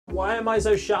Why am I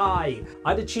so shy?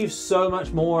 I'd achieve so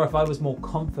much more if I was more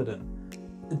confident.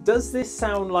 Does this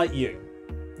sound like you?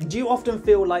 Do you often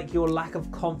feel like your lack of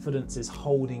confidence is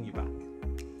holding you back?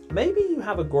 Maybe you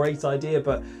have a great idea,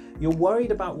 but you're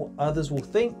worried about what others will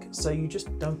think, so you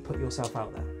just don't put yourself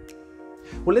out there.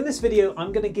 Well, in this video,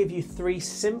 I'm going to give you 3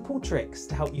 simple tricks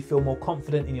to help you feel more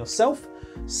confident in yourself,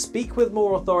 speak with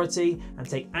more authority, and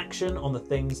take action on the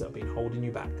things that have been holding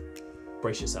you back.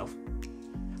 Brace yourself.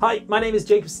 Hi, my name is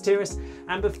Sotiris,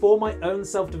 and before my own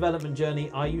self-development journey,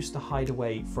 I used to hide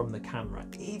away from the camera,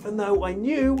 even though I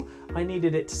knew I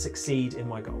needed it to succeed in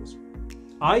my goals.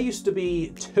 I used to be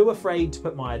too afraid to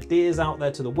put my ideas out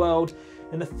there to the world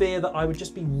in the fear that I would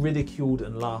just be ridiculed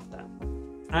and laughed at.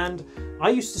 And I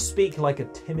used to speak like a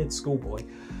timid schoolboy,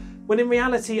 when in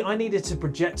reality I needed to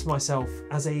project myself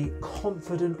as a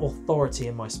confident authority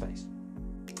in my space.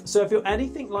 So if you're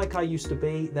anything like I used to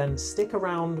be, then stick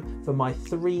around for my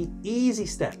 3 easy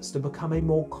steps to become a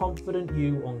more confident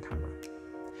you on camera.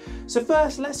 So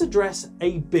first, let's address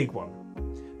a big one.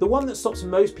 The one that stops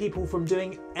most people from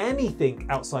doing anything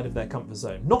outside of their comfort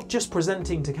zone, not just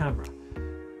presenting to camera.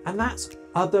 And that's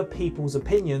other people's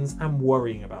opinions and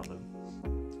worrying about them.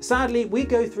 Sadly, we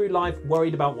go through life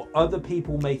worried about what other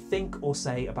people may think or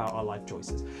say about our life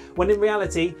choices, when in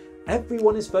reality,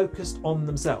 everyone is focused on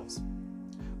themselves.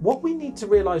 What we need to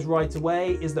realize right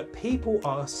away is that people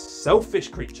are selfish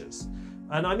creatures.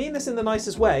 And I mean this in the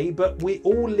nicest way, but we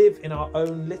all live in our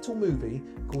own little movie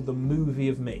called the movie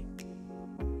of me.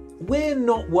 We're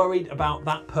not worried about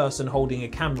that person holding a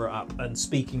camera up and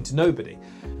speaking to nobody.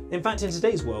 In fact, in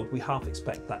today's world, we half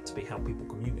expect that to be how people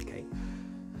communicate.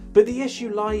 But the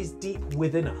issue lies deep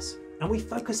within us, and we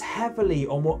focus heavily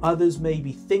on what others may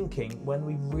be thinking when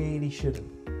we really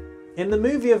shouldn't. In the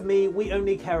movie of me, we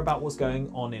only care about what's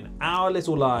going on in our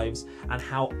little lives and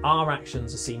how our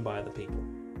actions are seen by other people.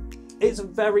 It's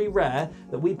very rare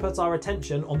that we put our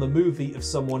attention on the movie of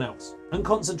someone else and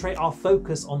concentrate our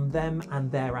focus on them and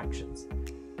their actions.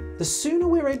 The sooner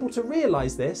we're able to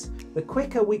realise this, the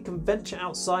quicker we can venture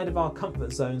outside of our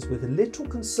comfort zones with little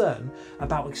concern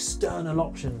about external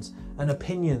options and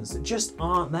opinions that just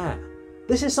aren't there.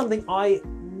 This is something I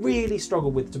really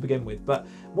struggled with to begin with, but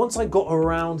once I got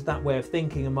around that way of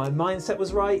thinking and my mindset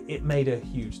was right, it made a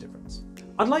huge difference.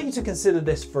 I'd like you to consider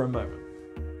this for a moment.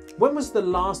 When was the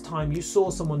last time you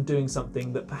saw someone doing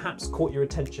something that perhaps caught your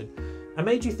attention and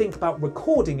made you think about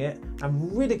recording it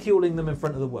and ridiculing them in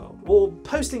front of the world, or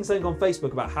posting something on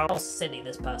Facebook about how silly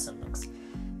this person looks?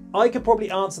 I could probably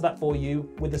answer that for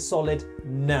you with a solid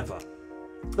never.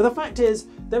 But the fact is,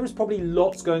 there is probably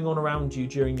lots going on around you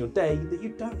during your day that you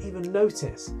don't even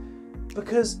notice,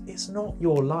 because it's not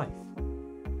your life,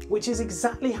 which is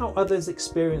exactly how others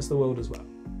experience the world as well.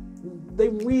 They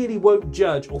really won't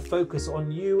judge or focus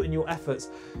on you and your efforts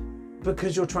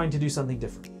because you're trying to do something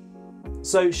different.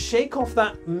 So shake off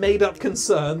that made-up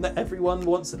concern that everyone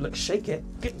wants. Look, shake it,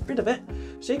 get rid of it,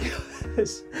 shake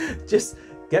it. Just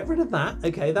get rid of that,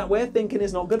 okay? That way of thinking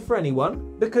is not good for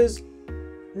anyone, because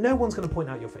no one's going to point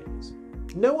out your failures.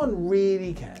 No one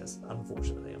really cares,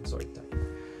 unfortunately, I'm sorry to tell you.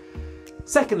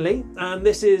 Secondly, and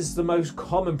this is the most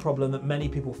common problem that many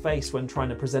people face when trying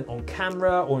to present on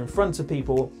camera or in front of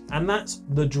people, and that's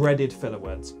the dreaded filler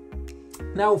words.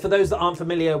 Now, for those that aren't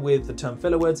familiar with the term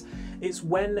filler words, it's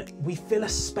when we fill a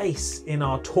space in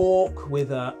our talk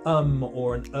with a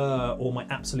or an or my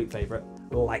absolute favourite,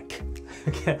 like.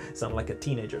 Sound like a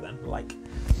teenager then, like.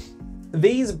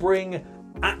 These bring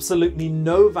absolutely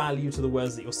no value to the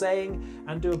words that you're saying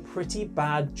and do a pretty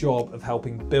bad job of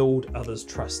helping build others'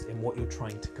 trust in what you're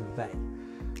trying to convey.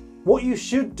 What you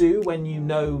should do when you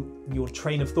know your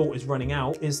train of thought is running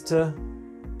out is to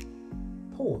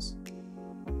pause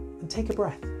and take a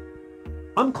breath.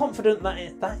 I'm confident that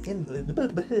in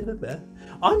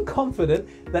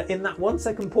that 1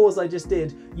 second pause I just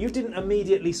did, you didn't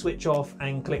immediately switch off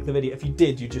and click the video. If you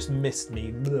did, you just missed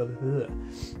me.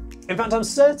 In fact, I'm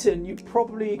certain you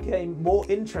probably became more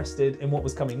interested in what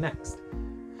was coming next.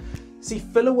 See,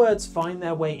 filler words find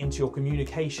their way into your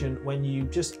communication when you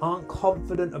just aren't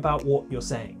confident about what you're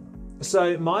saying.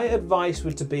 So my advice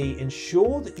would to be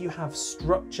ensure that you have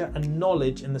structure and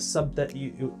knowledge in the subject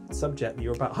that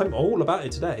you're about. I'm all about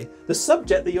it today. The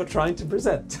subject that you're trying to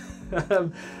present.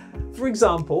 For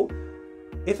example,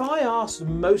 if I asked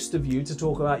most of you to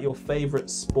talk about your favourite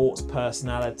sports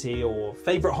personality or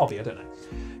favourite hobby, I don't know,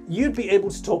 you'd be able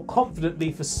to talk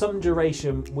confidently for some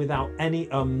duration without any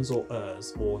ums or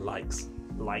ers or likes.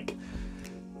 Like,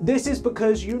 this is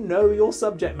because you know your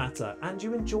subject matter and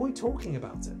you enjoy talking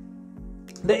about it.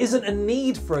 There isn't a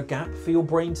need for a gap for your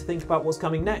brain to think about what's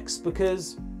coming next,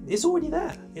 because It's already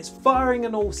there. It's firing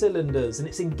on all cylinders and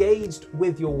it's engaged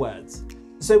with your words.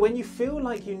 So when you feel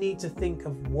like you need to think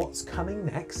of what's coming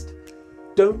next,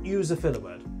 don't use a filler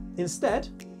word. Instead,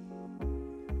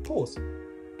 pause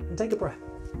and take a breath.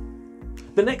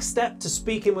 The next step to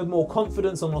speaking with more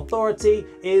confidence and authority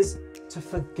is to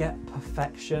forget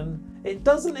perfection. It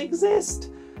doesn't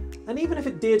exist. And even if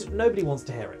it did, nobody wants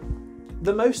to hear it.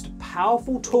 The most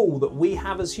powerful tool that we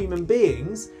have as human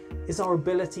beings is our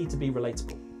ability to be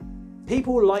relatable.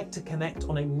 People like to connect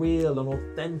on a real and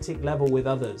authentic level with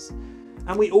others.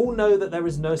 And we all know that there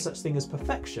is no such thing as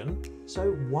perfection,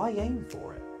 so why aim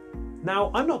for it?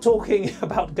 Now, I'm not talking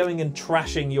about going and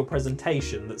trashing your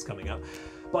presentation that's coming up,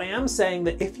 but I am saying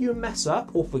that if you mess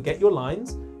up or forget your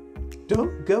lines,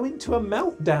 don't go into a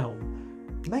meltdown.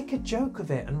 Make a joke of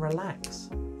it and relax.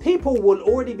 People will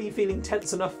already be feeling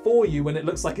tense enough for you when it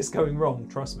looks like it's going wrong,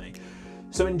 trust me.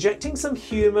 So injecting some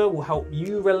humor will help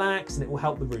you relax and it will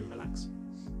help the room relax.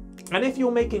 And if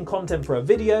you're making content for a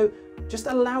video, just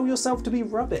allow yourself to be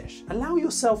rubbish. Allow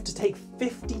yourself to take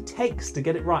 50 takes to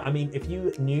get it right. I mean, if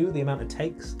you knew the amount of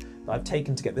takes that I've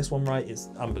taken to get this one right, it's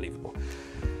unbelievable.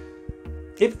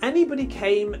 If anybody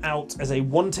came out as a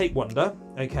one-take wonder,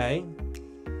 okay,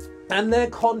 and their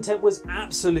content was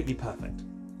absolutely perfect,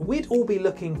 we'd all be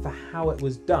looking for how it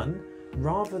was done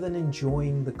rather than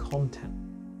enjoying the content.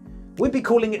 We'd be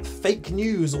calling it fake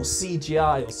news or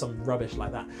CGI or some rubbish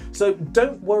like that. So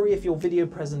don't worry if your video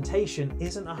presentation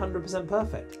isn't 100%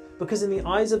 perfect, because in the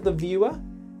eyes of the viewer,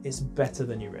 it's better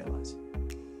than you realize.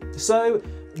 So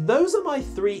those are my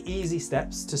 3 easy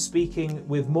steps to speaking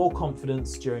with more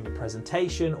confidence during a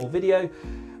presentation or video,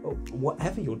 or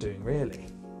whatever you're doing really.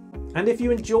 And if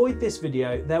you enjoyed this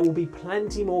video, there will be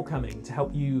plenty more coming to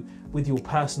help you with your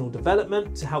personal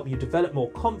development, to help you develop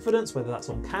more confidence, whether that's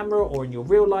on camera or in your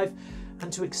real life,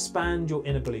 and to expand your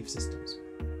inner belief systems.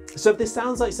 So if this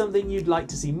sounds like something you'd like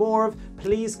to see more of,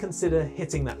 please consider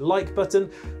hitting that like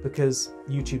button, because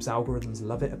YouTube's algorithms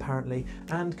love it apparently,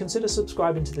 and consider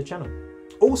subscribing to the channel.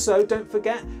 Also, don't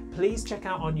forget, please check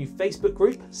out our new Facebook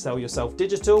group, Sell Yourself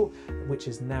Digital, which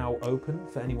is now open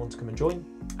for anyone to come and join.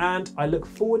 And I look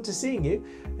forward to seeing you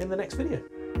in the next video.